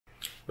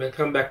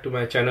Welcome back to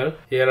my channel.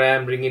 Here I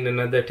am bringing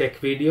another tech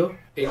video.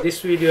 In this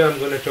video I'm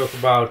going to talk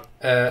about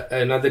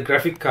another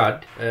graphic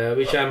card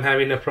which I'm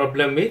having a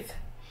problem with.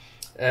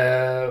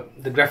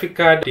 The graphic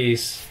card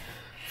is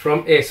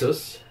from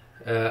ASUS,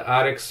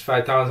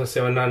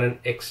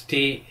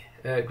 RX5700XT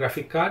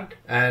graphic card,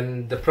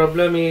 and the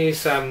problem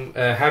is I'm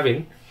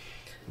having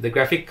the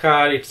graphic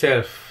card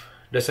itself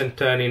doesn't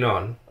turn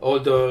on,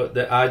 although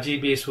the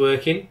RGB is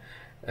working,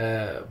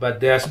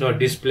 but there's no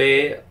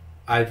display,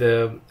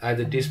 either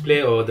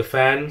display or the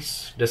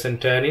fans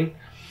doesn't turn in.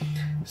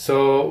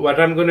 So what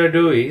I'm gonna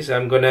do is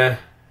I'm gonna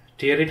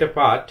tear it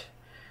apart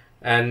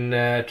and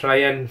try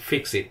and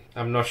fix it.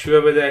 I'm not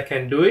sure whether I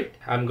can do it.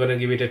 I'm gonna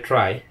give it a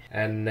try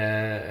and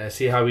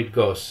see how it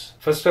goes.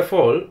 First of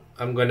all,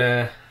 I'm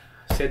gonna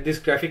set this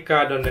graphic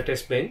card on the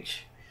test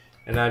bench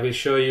and I will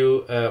show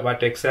you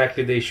what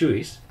exactly the issue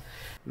is.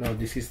 Now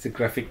this is the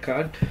graphic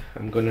card.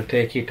 I'm gonna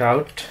take it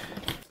out.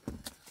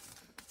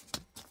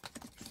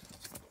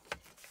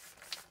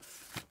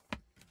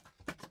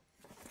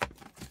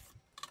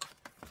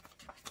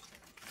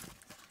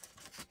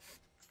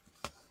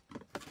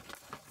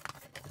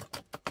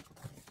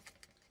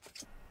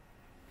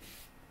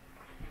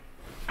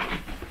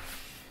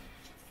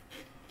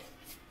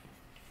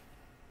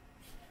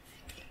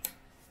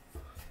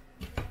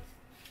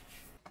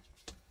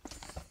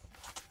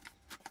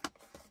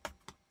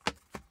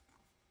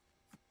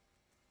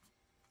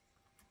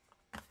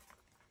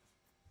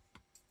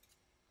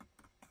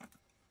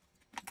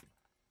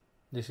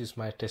 This is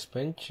my test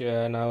bench.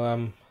 Now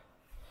I'm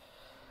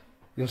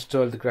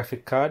install the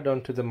graphic card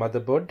onto the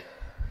motherboard,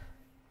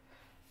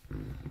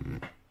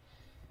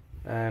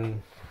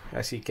 and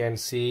as you can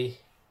see,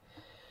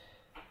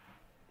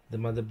 the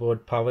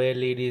motherboard power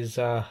LEDs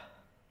are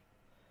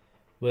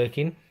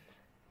working.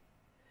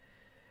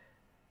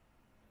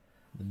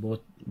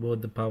 Both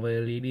the power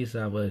LEDs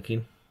are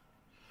working.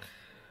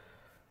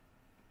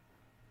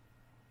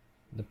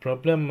 The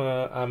problem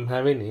I'm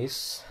having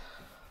is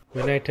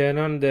when I turn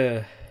on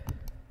the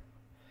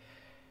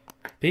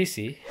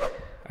PC,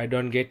 I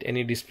don't get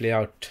any display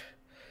out.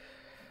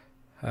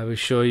 I will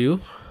show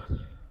you.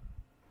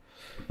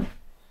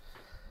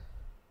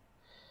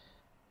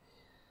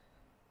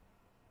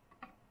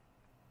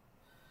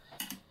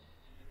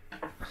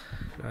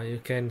 Now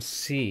you can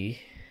see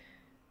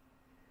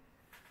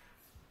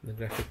the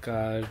graphic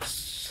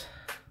card's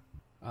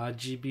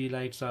RGB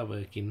lights are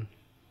working,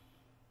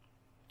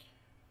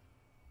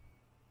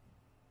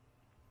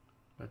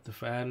 but the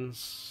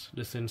fans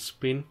doesn't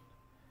spin.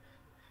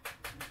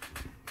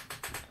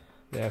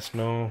 There's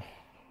no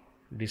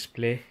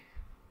display.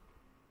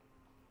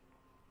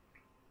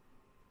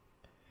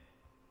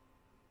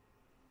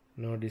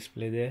 No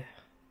display there.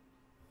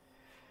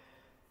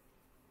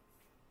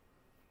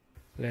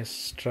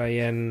 Let's try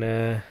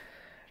and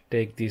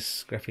take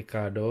this graphic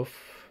card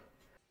off.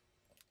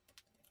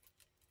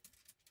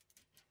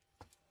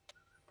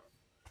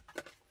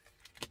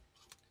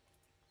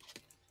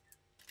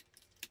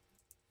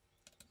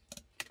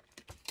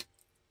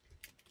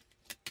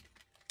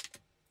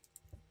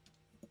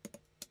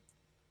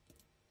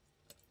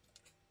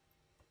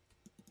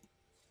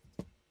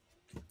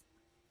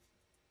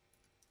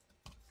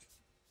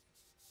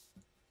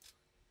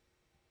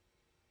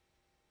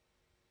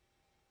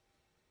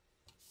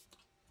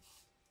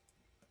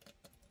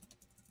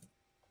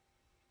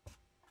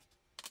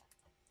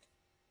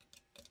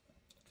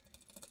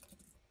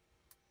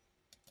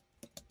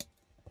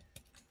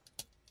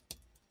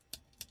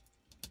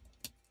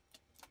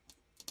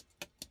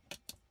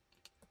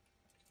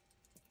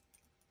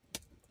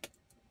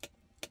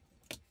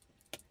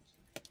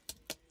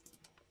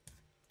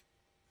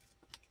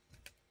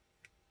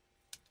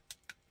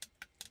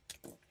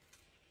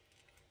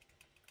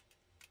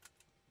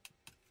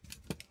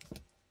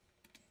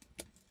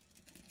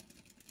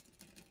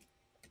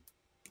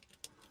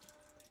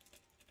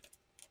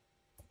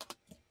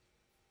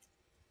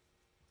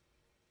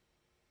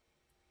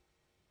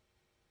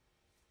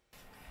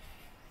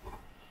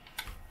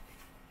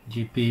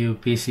 GPU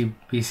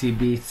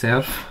PCB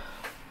itself.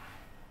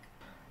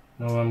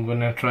 Now I'm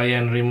gonna try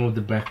and remove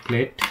the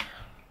backplate.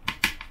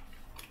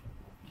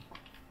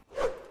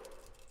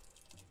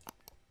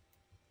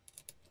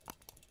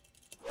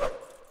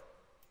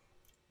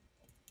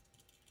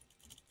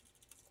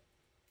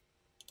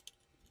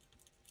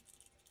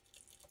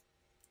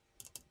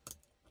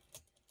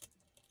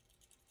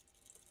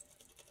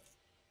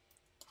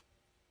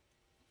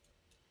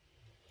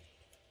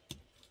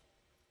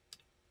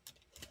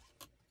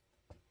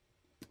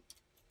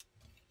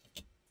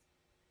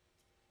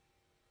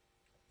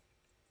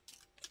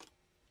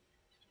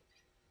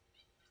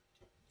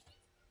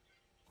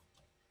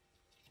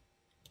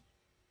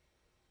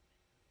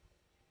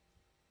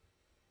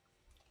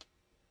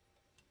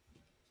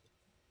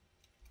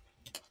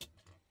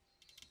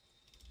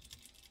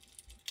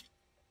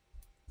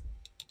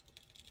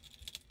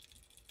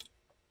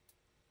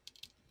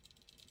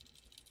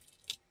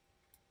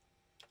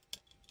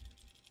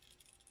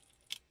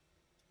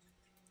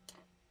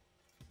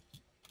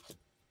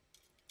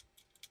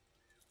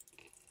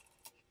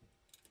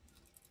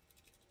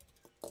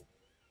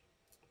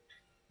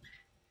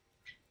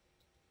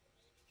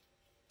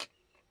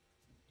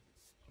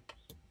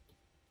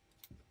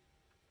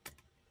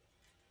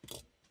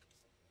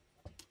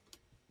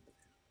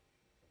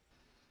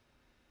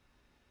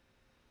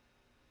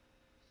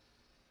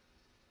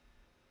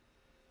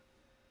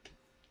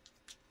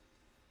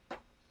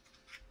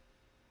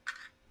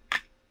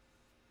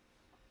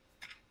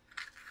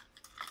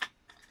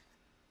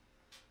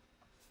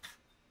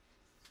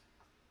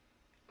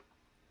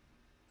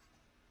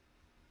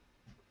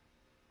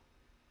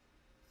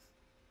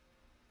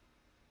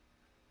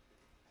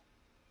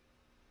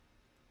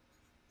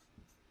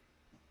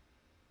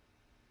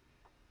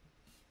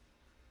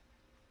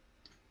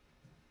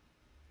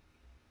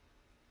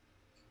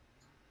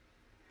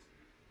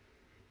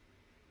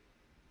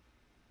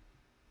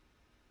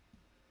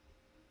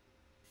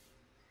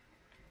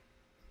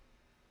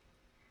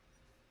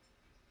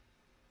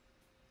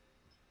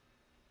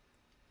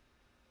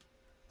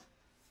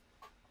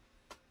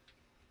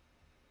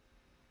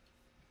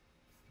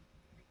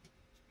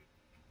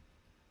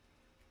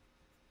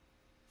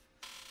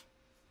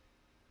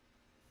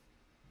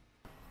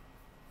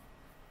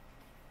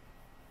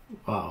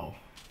 Wow,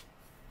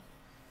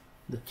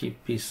 the chip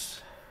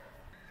is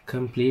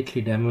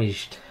completely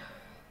damaged.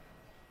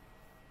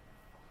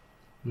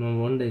 No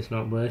wonder it's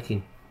not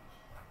working.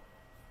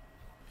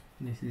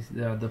 This is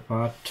the other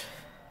part.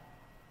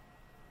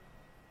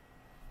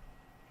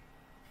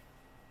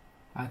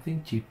 I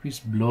think chip is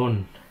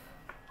blown.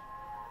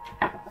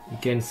 You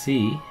can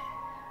see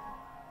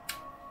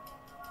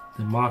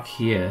the mark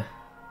here.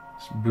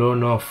 It's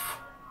blown off.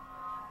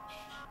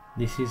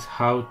 This is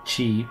how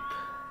cheap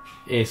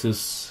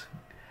ASUS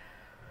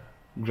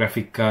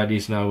graphic card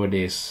is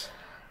nowadays.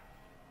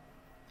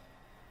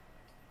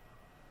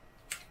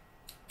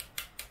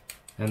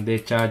 And they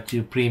charge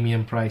you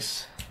premium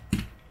price.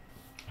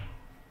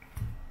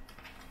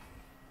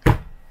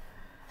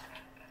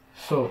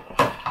 So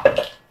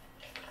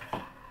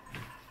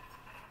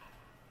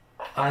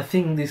I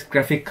think this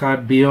graphic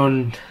card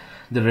beyond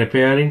the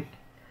repairing,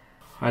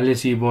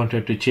 unless you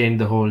wanted to change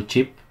the whole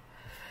chip.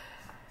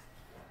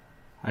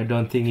 I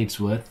don't think it's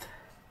worth.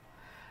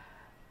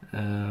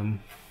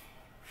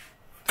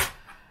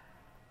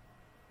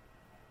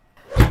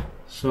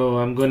 So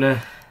I'm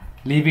gonna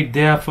leave it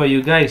there for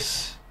you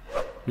guys.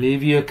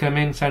 Leave your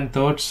comments and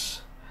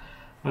thoughts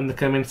on the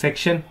comment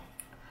section,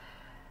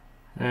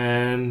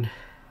 and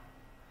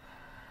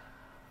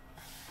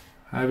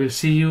I will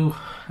see you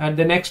at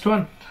the next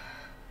one.